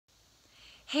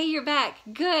Hey, you're back.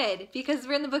 Good, because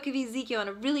we're in the book of Ezekiel on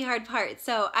a really hard part.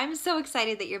 So I'm so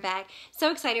excited that you're back. So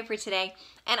excited for today.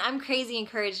 And I'm crazy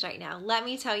encouraged right now. Let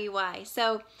me tell you why.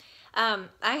 So I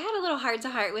had a little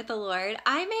heart-to-heart with the Lord.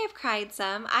 I may have cried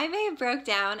some. I may have broke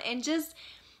down and just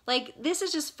this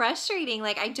is just frustrating.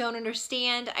 I don't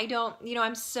understand.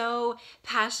 I'm so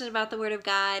passionate about the Word of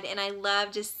God, and I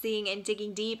love just seeing and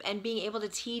digging deep and being able to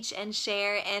teach and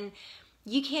share. And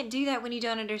you can't do that when you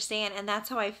don't understand. And that's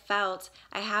how I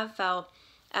have felt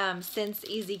since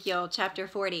Ezekiel chapter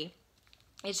 40.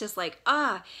 It's just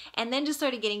and then just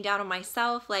started getting down on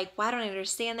myself. Why don't I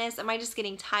understand this? Am I just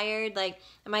getting tired?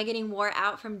 Am I getting wore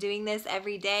out from doing this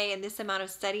every day and this amount of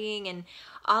studying and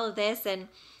all of this, and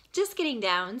just getting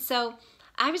down. So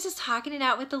I was just talking it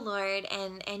out with the Lord,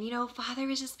 and Father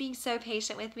was just being so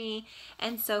patient with me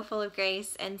and so full of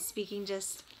grace and speaking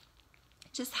just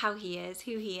how He is,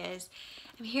 who He is.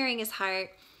 I'm hearing His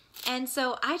heart. And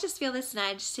so I just feel this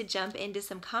nudge to jump into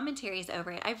some commentaries over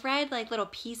it. I've read little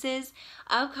pieces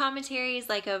of commentaries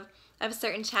of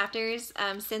certain chapters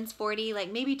since 40,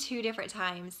 maybe 2 different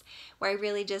times where I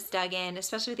really just dug in,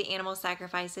 especially with the animal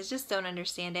sacrifices, just don't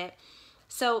understand it.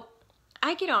 So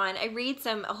I get on, I read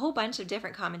a whole bunch of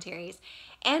different commentaries,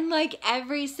 and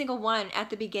every single one at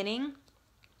the beginning,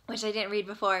 which I didn't read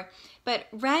before, but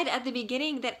read at the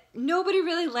beginning that nobody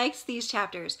really likes these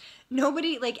chapters.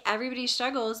 Everybody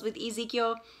struggles with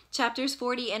Ezekiel chapters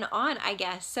 40 and on, I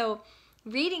guess. So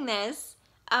reading this,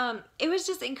 it was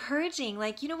just encouraging.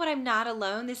 You know what? I'm not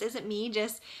alone. This isn't me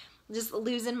just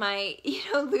losing my,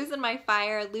 losing my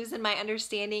fire, losing my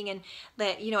understanding, and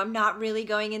that, I'm not really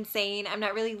going insane. I'm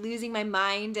not really losing my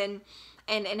mind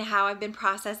and how I've been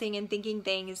processing and thinking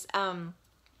things.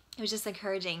 It was just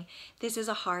encouraging. This is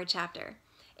a hard chapter.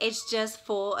 It's just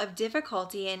full of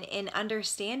difficulty and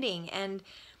understanding. And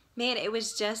man, it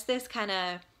was just this kind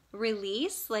of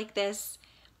release,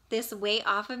 this weight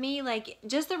off of me,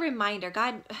 just a reminder.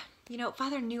 God,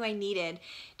 Father knew I needed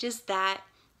just that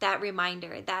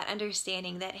reminder, that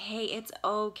understanding that, hey, it's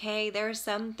okay. There are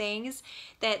some things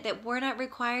that we're not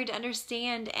required to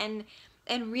understand and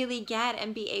really get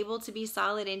and be able to be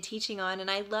solid in teaching on. And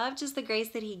I love just the grace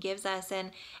that He gives us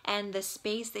and the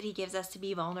space that He gives us to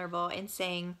be vulnerable and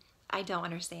saying, I don't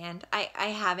understand. I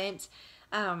haven't.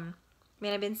 Man,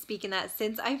 I've been speaking that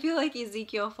since I feel like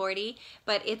Ezekiel 40,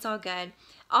 but it's all good.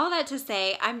 All that to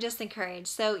say, I'm just encouraged.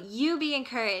 So you be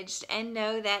encouraged and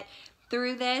know that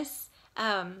through this,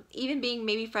 even being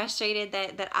maybe frustrated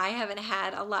that I haven't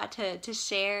had a lot to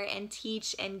share and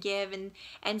teach and give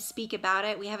and speak about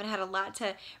it. We haven't had a lot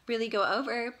to really go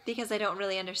over because I don't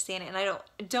really understand it, and I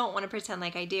don't want to pretend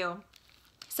like I do.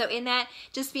 So in that,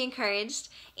 just be encouraged.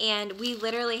 And we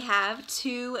literally have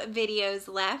 2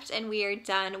 videos left and we are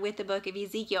done with the book of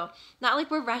Ezekiel. Not like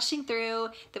we're rushing through,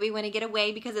 that we want to get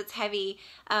away because it's heavy,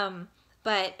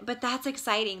 but that's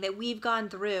exciting that we've gone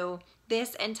through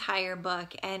this entire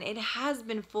book, and it has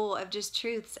been full of just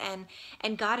truths,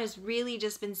 and God has really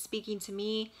just been speaking to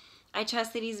me. I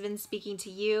trust that He's been speaking to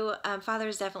you. Father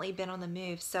has definitely been on the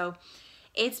move. So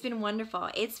it's been wonderful.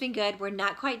 It's been good. We're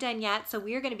not quite done yet, so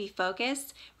we're going to be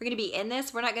focused. We're going to be in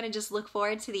this. We're not going to just look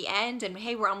forward to the end and,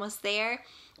 hey, we're almost there.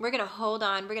 We're going to hold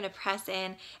on. We're going to press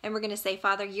in, and we're going to say,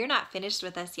 Father, you're not finished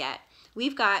with us yet.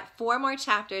 We've got 4 more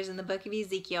chapters in the book of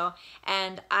Ezekiel,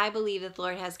 and I believe that the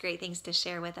Lord has great things to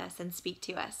share with us and speak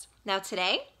to us. Now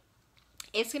today,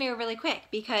 it's going to go really quick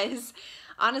because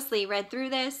honestly, read through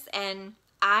this, and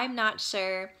I'm not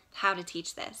sure how to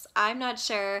teach this. I'm not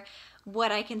sure what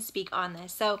I can speak on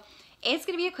this. So it's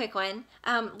going to be a quick one.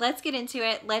 Let's get into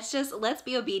it. Let's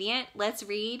be obedient. Let's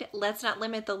read. Let's not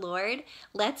limit the Lord.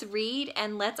 Let's read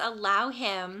and let's allow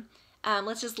Him.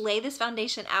 Let's just lay this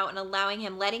foundation out and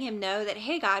letting Him know that,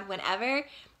 hey God, whenever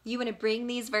you want to bring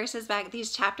these verses back,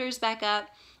 these chapters back up,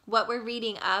 what we're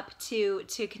reading up to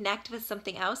connect with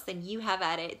something else, then you have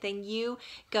at it. Then you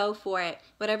go for it.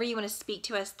 Whatever you want to speak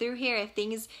to us through here, if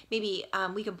things, maybe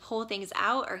we can pull things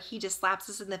out, or He just slaps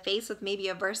us in the face with maybe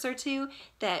a verse or 2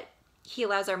 that He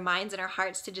allows our minds and our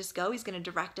hearts to just go. He's going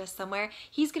to direct us somewhere.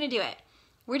 He's going to do it.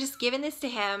 We're just giving this to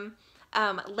Him.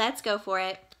 Let's go for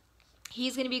it.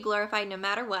 He's going to be glorified no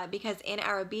matter what, because in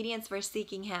our obedience, we're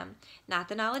seeking Him. Not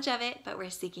the knowledge of it, but we're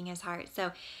seeking His heart.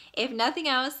 So if nothing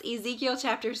else, Ezekiel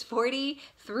chapters 40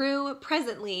 through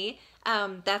presently,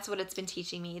 that's what it's been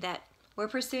teaching me, that we're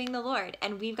pursuing the Lord,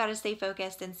 and we've got to stay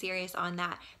focused and serious on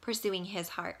that, pursuing His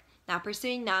heart. Not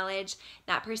pursuing knowledge,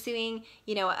 not pursuing,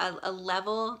 a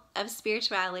level of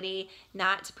spirituality,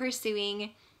 not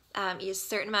pursuing a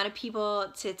certain amount of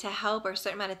people to help, or a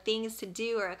certain amount of things to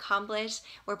do or accomplish.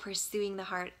 We're pursuing the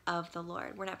heart of the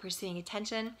Lord. We're not pursuing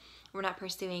attention. We're not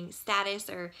pursuing status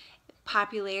or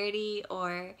popularity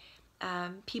or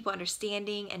people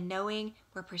understanding and knowing.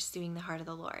 We're pursuing the heart of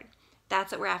the Lord.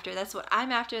 That's what we're after. That's what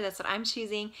I'm after. That's what I'm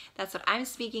choosing. That's what I'm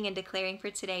speaking and declaring for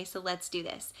today. So let's do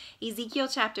this. Ezekiel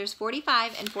chapters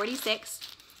 45 and 46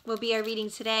 will be our reading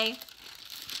today.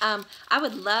 I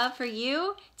would love for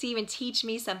you to even teach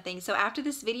me something. So after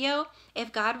this video,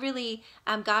 if God really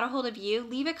got a hold of you,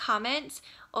 leave a comment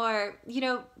or,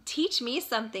 teach me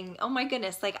something. Oh my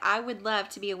goodness. Like, I would love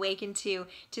to be awakened to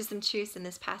some truths in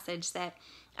this passage that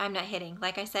I'm not hitting.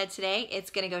 Like I said today, it's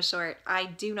going to go short. I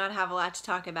do not have a lot to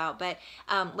talk about, but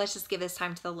let's just give this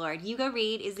time to the Lord. You go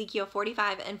read Ezekiel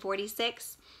 45 and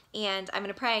 46, and I'm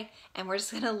going to pray, and we're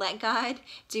just going to let God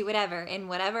do whatever. In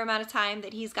whatever amount of time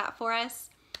that He's got for us,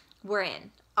 we're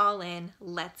in. All in.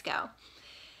 Let's go.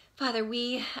 Father,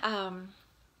 we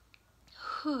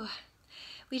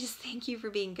just thank you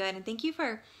for being good, and thank you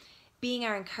for being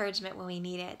our encouragement when we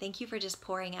need it. Thank you for just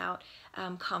pouring out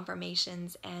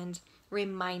confirmations and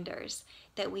reminders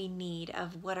that we need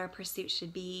of what our pursuit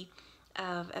should be,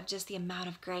 of just the amount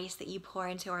of grace that you pour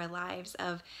into our lives,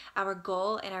 of our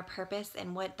goal and our purpose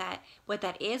and what that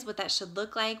is, what that should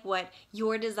look like, what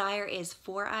your desire is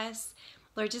for us.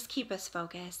 Lord, just keep us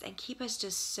focused and keep us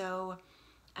just so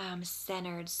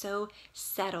centered, so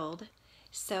settled,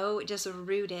 so just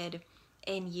rooted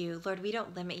in you. Lord, we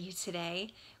don't limit you today.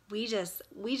 We just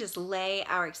lay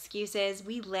our excuses,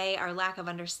 we lay our lack of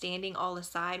understanding all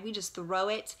aside. We just throw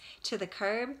it to the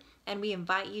curb, and we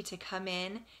invite you to come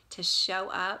in, to show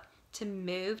up, to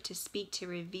move, to speak, to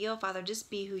reveal. Father, just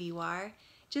be who you are.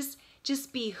 Just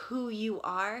be who you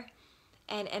are,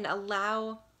 and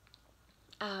allow,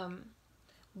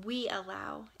 we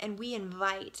allow and we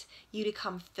invite you to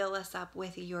come fill us up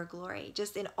with your glory,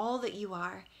 just in all that you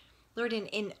are. Lord,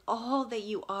 in all that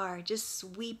you are, just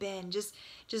sweep in, just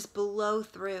blow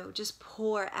through, just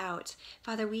pour out.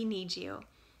 Father, we need you.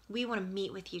 We want to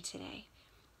meet with you today.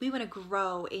 We want to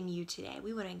grow in you today.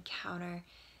 We want to encounter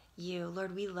you.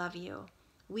 Lord, we love you.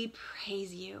 We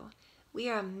praise you. We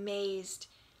are amazed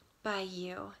by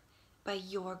you, by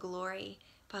your glory.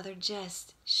 Father,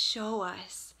 just show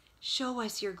us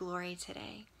your glory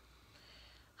today.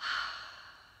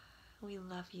 We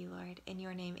love you, Lord. In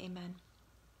your name, amen.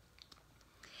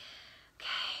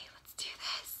 Okay, let's do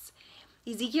this.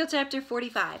 Ezekiel chapter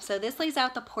 45. So this lays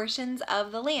out the portions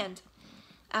of the land.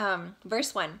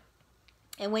 Verse 1.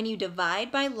 And when you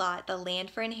divide by lot the land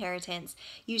for inheritance,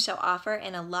 you shall offer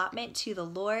an allotment to the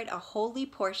Lord, a holy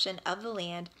portion of the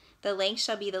land. The length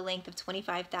shall be the length of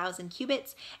 25,000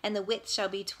 cubits, and the width shall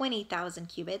be 20,000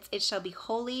 cubits. It shall be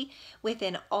holy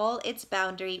within all its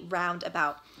boundary round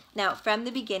about. Now, from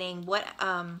the beginning, what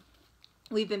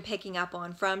we've been picking up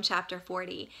on from chapter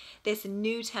 40, this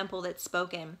new temple that's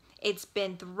spoken, it's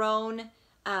been thrown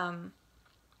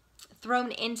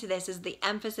into this is the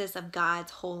emphasis of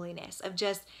God's holiness, of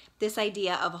just this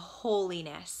idea of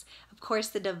holiness. Of course,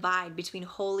 the divide between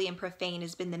holy and profane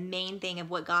has been the main thing of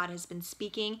what God has been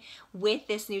speaking with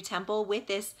this new temple, with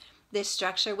this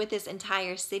structure, with this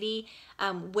entire city,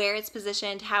 where it's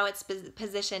positioned, how it's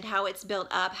positioned, how it's built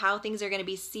up, how things are going to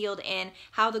be sealed in,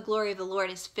 how the glory of the Lord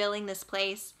is filling this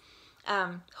place.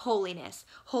 Holiness.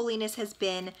 Holiness has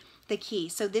been the key.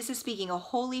 So this is speaking a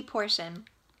holy portion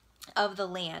of the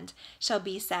land shall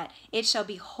be set. It shall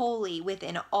be holy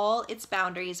within all its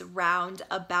boundaries round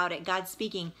about it. God's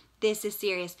speaking, this is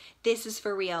serious. This is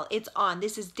for real. It's on.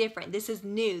 This is different. This is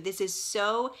new. This is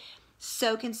so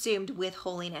consumed with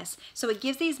holiness. So it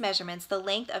gives these measurements, the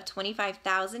length of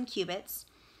 25,000 cubits,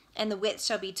 and the width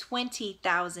shall be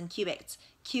 20,000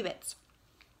 cubits.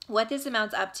 What this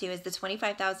amounts up to is the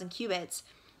 25,000 cubits,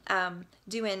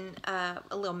 doing a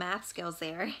little math skills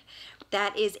there,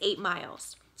 that is 8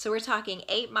 miles. So we're talking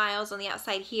 8 miles on the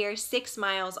outside here, 6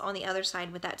 miles on the other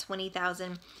side with that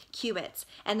 20,000 cubits.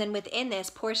 And then within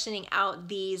this, portioning out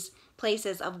these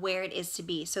places of where it is to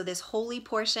be. So this holy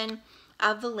portion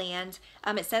of the land,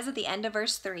 it says at the end of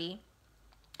verse 3,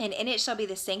 and in it shall be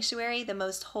the sanctuary, the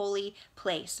most holy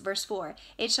place. Verse 4,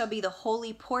 it shall be the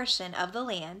holy portion of the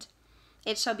land.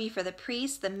 It shall be for the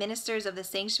priests, the ministers of the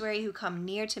sanctuary who come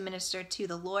near to minister to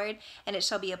the Lord, and it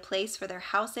shall be a place for their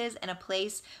houses and a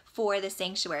place for the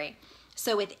sanctuary.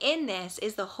 So within this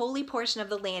is the holy portion of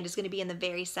the land is going to be in the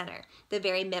very center, the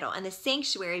very middle, and the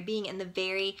sanctuary being in the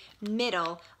very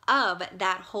middle of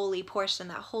that holy portion,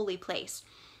 that holy place.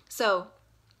 So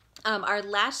our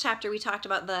last chapter we talked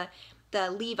about the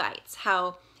Levites,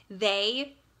 how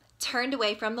they turned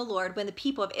away from the Lord, when the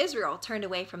people of Israel turned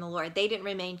away from the Lord, they didn't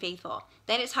remain faithful.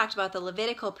 Then it talked about the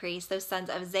Levitical priests, those sons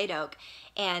of Zadok,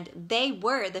 and they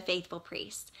were the faithful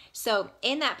priests. So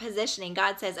in that positioning,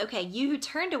 God says, okay, you who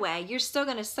turned away, you're still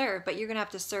going to serve, but you're going to have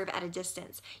to serve at a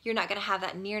distance. You're not going to have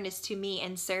that nearness to me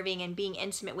and serving and being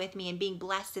intimate with me and being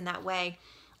blessed in that way.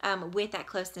 With that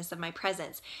closeness of my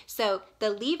presence. So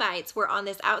the Levites were on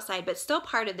this outside, but still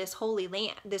part of this holy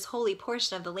land, this holy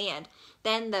portion of the land.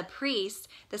 Then the priests,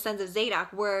 the sons of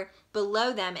Zadok, were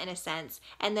below them in a sense,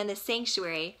 and then the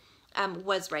sanctuary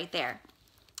was right there.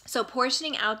 So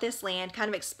portioning out this land, kind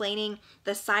of explaining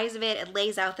the size of it, it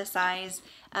lays out the size,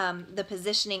 the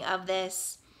positioning of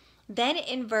this. Then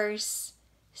in verse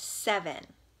 7,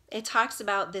 it talks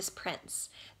about this prince.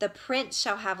 The prince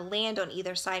shall have land on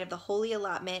either side of the holy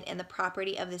allotment and the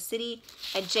property of the city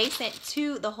adjacent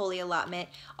to the holy allotment,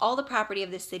 all the property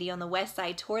of the city on the west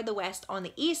side toward the west, on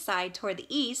the east side toward the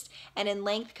east, and in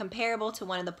length comparable to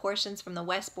one of the portions from the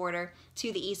west border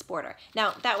to the east border.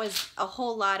 Now, that was a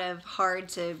whole lot of hard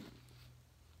to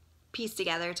piece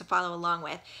together, to follow along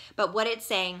with. But what it's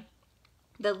saying,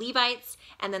 the Levites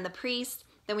and then the priests,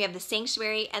 then we have the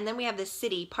sanctuary, and then we have the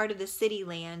city, part of the city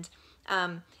land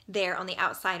there on the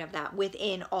outside of that,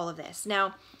 within all of this.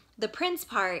 Now, the prince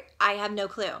part, I have no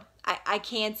clue. I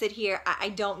can't sit here. I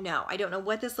don't know. I don't know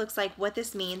what this looks like, what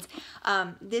this means.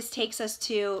 This takes us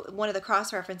to one of the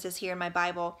cross references here in my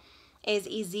Bible is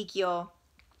Ezekiel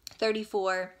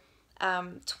 34,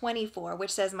 24,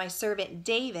 which says, my servant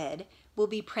David will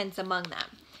be prince among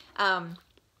them.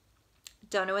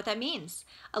 Don't know what that means.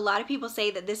 A lot of people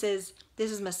say that this is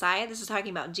Messiah. This is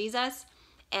talking about Jesus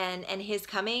and his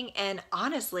coming. And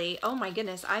honestly, oh my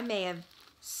goodness, I may have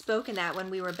spoken that when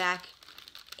we were back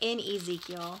in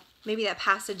Ezekiel. Maybe that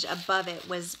passage above it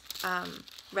was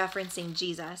referencing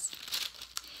Jesus.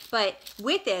 But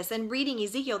with this and reading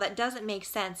Ezekiel, that doesn't make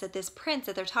sense that this prince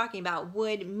that they're talking about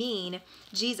would mean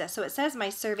Jesus. So it says, my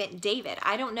servant David.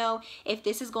 I don't know if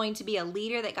this is going to be a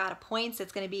leader that God appoints.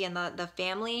 That's going to be in the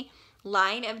family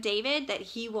line of David, that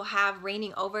he will have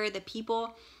reigning over the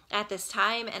people at this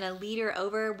time and a leader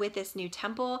over with this new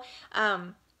temple.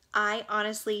 I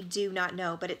honestly do not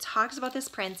know, but it talks about this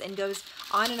prince and goes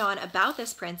on and on about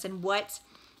this prince and what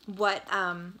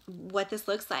this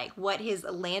looks like, what his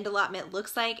land allotment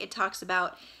looks like. It talks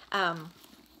about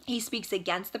he speaks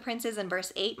against the princes in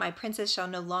verse 8. My princes shall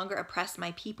no longer oppress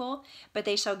my people, but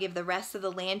they shall give the rest of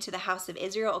the land to the house of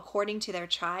Israel according to their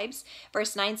tribes.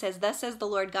 Verse 9 says, thus says the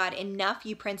Lord God, enough,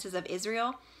 you princes of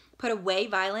Israel. Put away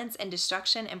violence and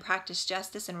destruction and practice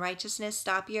justice and righteousness.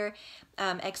 Stop your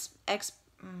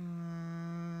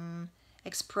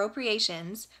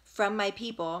expropriations from my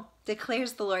people,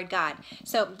 declares the Lord God.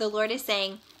 So the Lord is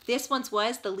saying, this once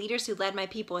was the leaders who led my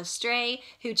people astray,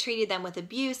 who treated them with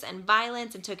abuse and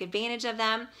violence and took advantage of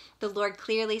them. The Lord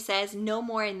clearly says, no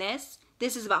more in this.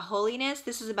 This is about holiness.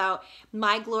 This is about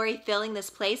my glory filling this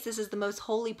place. This is the most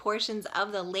holy portions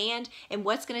of the land and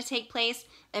what's going to take place.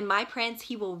 And my prince,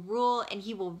 he will rule and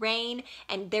he will reign,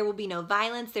 and there will be no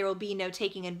violence. There will be no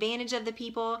taking advantage of the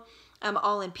people.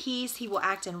 All in peace. He will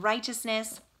act in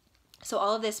righteousness. So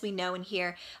all of this we know and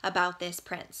hear about this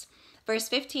prince. Verse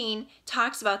 15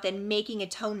 talks about then making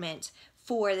atonement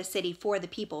for the city, for the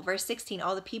people. Verse 16,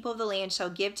 all the people of the land shall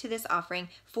give to this offering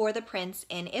for the prince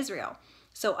in Israel.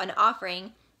 So an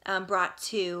offering brought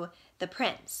to the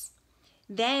prince.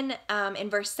 Then in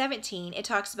verse 17, it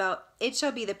talks about, it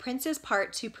shall be the prince's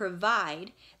part to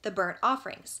provide the burnt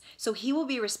offerings. So he will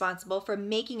be responsible for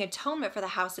making atonement for the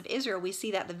house of Israel. We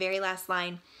see that the very last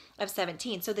line of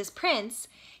 17. So this prince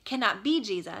cannot be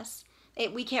Jesus.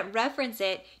 We can't reference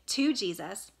it to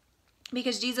Jesus,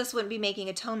 because Jesus wouldn't be making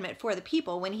atonement for the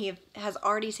people when he has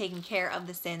already taken care of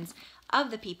the sins of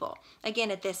the people.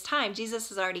 Again, at this time, Jesus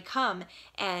has already come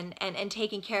and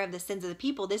taken care of the sins of the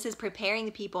people. This is preparing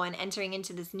the people and entering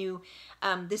into this new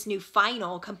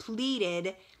final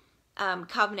completed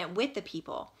covenant with the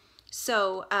people.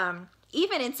 So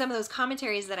even in some of those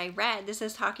commentaries that I read, this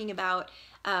is talking about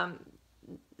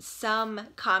some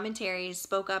commentaries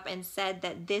spoke up and said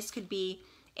that this could be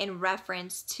in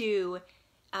reference to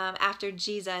after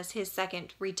Jesus, his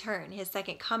second return, his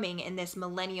second coming in this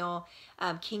millennial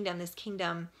kingdom, this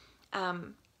kingdom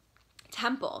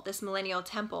temple, this millennial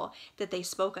temple that they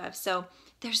spoke of. So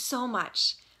there's so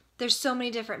much. There's so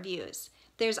many different views.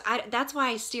 That's why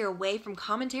I steer away from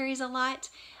commentaries a lot,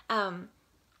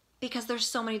 because there's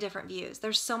so many different views.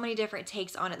 There's so many different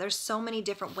takes on it. There's so many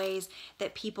different ways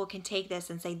that people can take this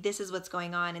and say, this is what's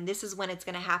going on and this is when it's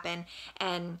going to happen.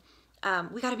 And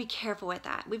we got to be careful with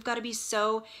that. We've got to be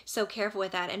so careful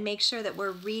with that and make sure that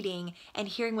we're reading and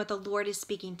hearing what the Lord is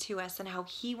speaking to us and how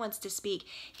he wants to speak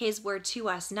his word to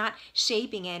us, not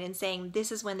shaping it and saying,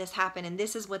 this is when this happened and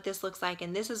this is what this looks like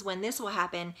and this is when this will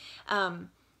happen.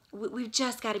 We've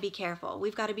just got to be careful.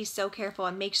 We've got to be so careful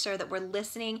and make sure that we're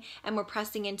listening and we're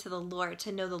pressing into the Lord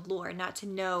to know the Lord, not to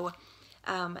know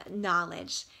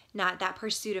knowledge, not that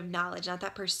pursuit of knowledge, not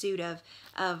that pursuit of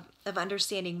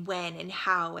understanding when and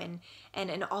how and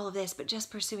all of this, but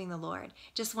just pursuing the Lord,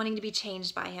 just wanting to be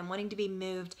changed by him, wanting to be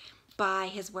moved by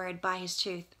his word, by his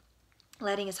truth,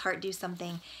 letting his heart do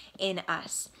something in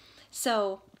us.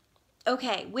 So,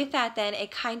 okay, with that then, it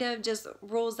kind of just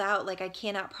rolls out like I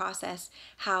cannot process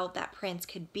how that prince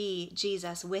could be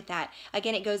Jesus with that.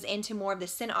 Again, it goes into more of the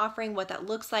sin offering, what that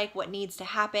looks like, what needs to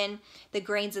happen, the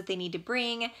grains that they need to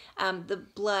bring, the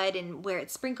blood and where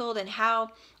it's sprinkled and how,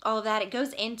 all of that. It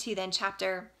goes into then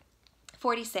chapter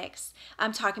 46.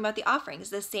 I'm talking about the offerings,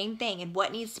 the same thing and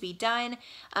what needs to be done.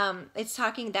 It's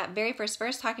talking, that very first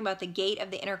verse, talking about the gate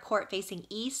of the inner court facing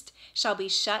east shall be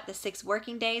shut the 6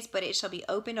 working days, but it shall be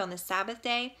opened on the Sabbath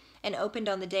day and opened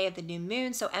on the day of the new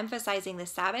moon. So emphasizing the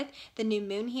Sabbath, the new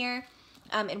moon here,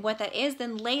 and what that is,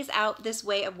 then lays out this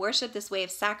way of worship, this way of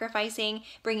sacrificing,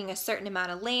 bringing a certain amount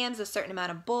of lambs, a certain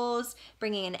amount of bulls,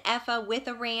 bringing an ephah with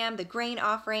a ram, the grain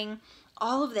offering,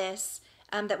 all of this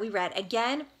that we read.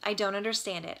 Again, I don't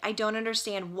understand it. I don't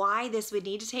understand why this would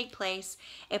need to take place.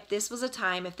 If this was a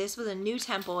time, if this was a new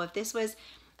temple, if this was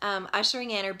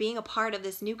ushering in or being a part of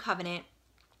this new covenant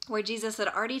where Jesus had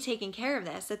already taken care of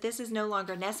this, that this is no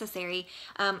longer necessary.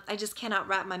 I just cannot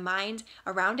wrap my mind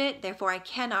around it. Therefore, I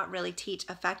cannot really teach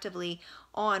effectively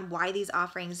on why these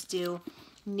offerings do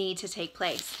need to take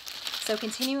place. So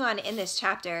continuing on in this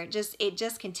chapter, it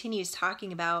just continues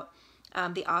talking about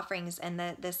the offerings and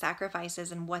the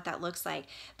sacrifices and what that looks like.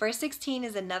 Verse 16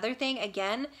 is another thing,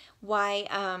 again, why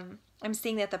I'm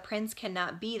seeing that the prince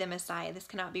cannot be the Messiah. This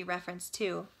cannot be referenced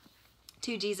to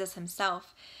Jesus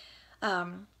himself.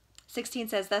 16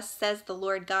 says, thus says the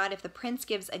Lord God, if the prince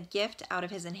gives a gift out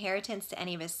of his inheritance to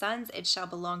any of his sons, it shall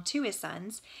belong to his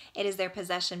sons. It is their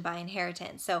possession by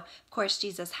inheritance. So, of course,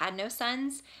 Jesus had no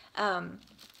sons,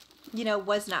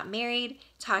 was not married,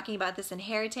 talking about this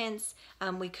inheritance.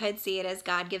 We could see it as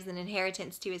God gives an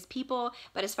inheritance to his people,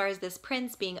 but as far as this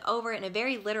prince being over in a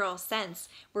very literal sense,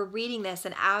 we're reading this,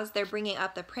 and as they're bringing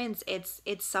up the prince, it's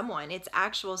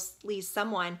actually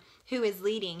someone who is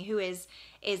leading, who is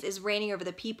reigning over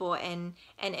the people and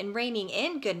reigning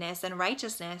in goodness and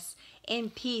righteousness, in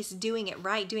peace, doing it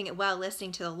right, doing it well,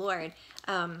 listening to the Lord.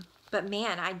 But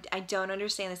man, I don't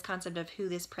understand this concept of who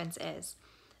this prince is.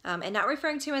 And not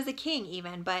referring to him as a king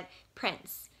even, but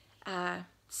prince.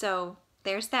 So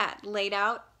there's that laid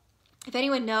out. If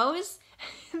anyone knows,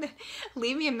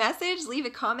 leave me a message, leave a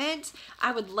comment.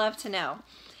 I would love to know.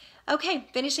 Okay,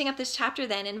 finishing up this chapter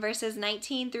then in verses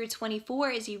 19 through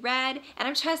 24 as you read, and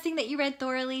I'm trusting that you read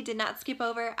thoroughly, did not skip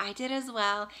over. I did as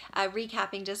well,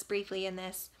 recapping just briefly in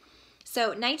this.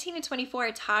 So 19 and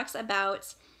 24 talks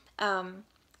about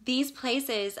these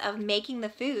places of making the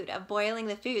food, of boiling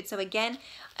the food. So again,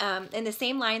 in the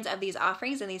same lines of these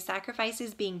offerings and these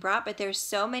sacrifices being brought, but there's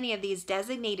so many of these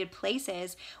designated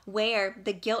places where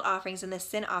the guilt offerings and the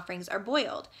sin offerings are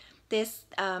boiled. This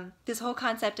whole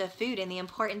concept of food and the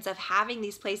importance of having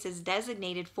these places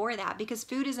designated for that, because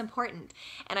food is important.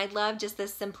 And I love just the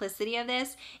simplicity of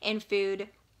this, and food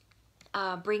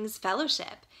brings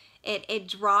fellowship. It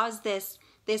draws this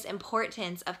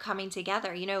importance of coming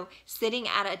together, sitting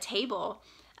at a table.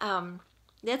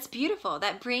 That's beautiful.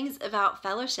 That brings about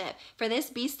fellowship. For this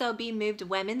Be Still Be Moved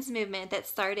women's movement that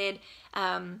started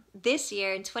this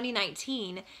year in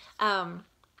 2019,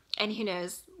 and who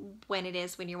knows when it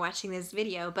is when you're watching this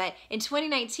video, but in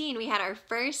 2019 we had our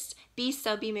first Be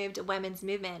Still Be Moved women's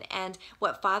movement, and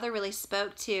what Father really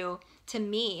spoke to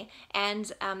me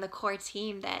and the core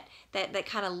team that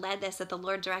kind of led this, that the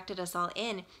Lord directed us all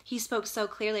in, he spoke so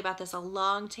clearly about this, a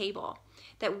long table,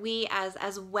 that we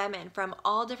as women from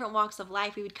all different walks of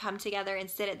life, we would come together and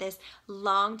sit at this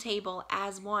long table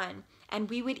as one, and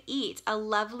we would eat a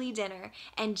lovely dinner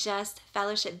and just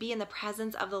fellowship, be in the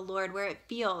presence of the Lord, where it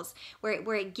feels,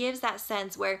 where it gives that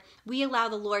sense, where we allow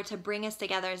the Lord to bring us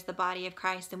together as the body of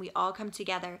Christ, and we all come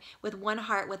together with one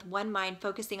heart, with one mind,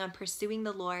 focusing on pursuing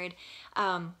the Lord.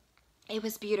 It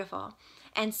was beautiful.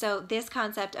 And so this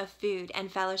concept of food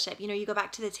and fellowship, you go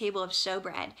back to the table of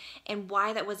showbread and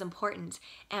why that was important.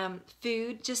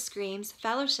 Food just screams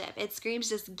fellowship. It screams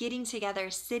just getting together,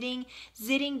 sitting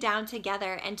down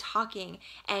together and talking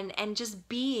and just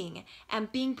being and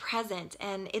being present.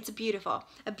 And it's beautiful,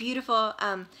 a beautiful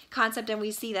concept. And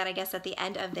we see that, I guess, at the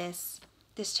end of this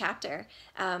this chapter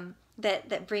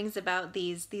that brings about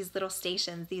these little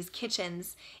stations, these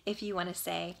kitchens, if you want to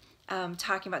say,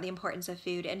 talking about the importance of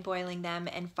food and boiling them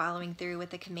and following through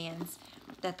with the commands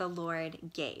that the Lord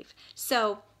gave.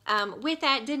 So with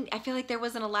that, I feel like there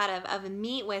wasn't a lot of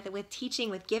meat with teaching,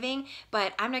 with giving,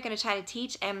 but I'm not going to try to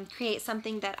teach and create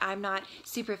something that I'm not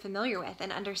super familiar with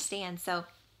and understand. So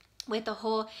with the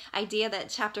whole idea that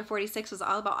chapter 46 was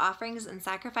all about offerings and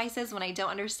sacrifices, when I don't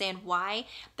understand why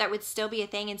that would still be a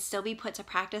thing and still be put to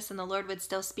practice, and the Lord would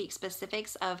still speak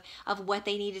specifics of what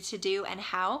they needed to do and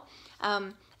how,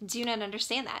 do not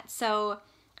understand that. So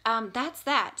that's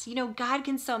that. You know, God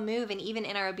can still move, and even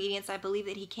in our obedience, I believe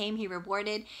that He came, He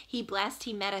rewarded, He blessed,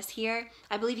 He met us here.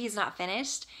 I believe He's not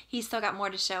finished. He's still got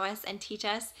more to show us and teach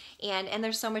us, and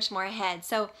there's so much more ahead.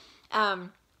 So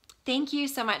thank you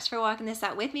so much for walking this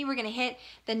out with me. We're going to hit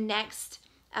the next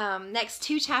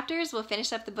 2 chapters. We'll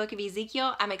finish up the book of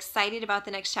Ezekiel. I'm excited about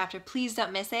the next chapter. Please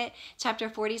don't miss it. Chapter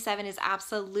 47 is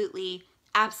absolutely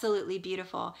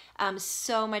beautiful.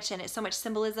 So much in it, so much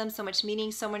symbolism, so much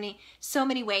meaning, so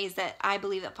many ways that I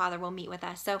believe that Father will meet with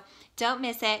us. So don't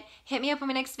miss it. Hit me up on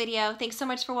my next video. Thanks so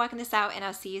much for walking this out, and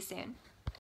I'll see you soon.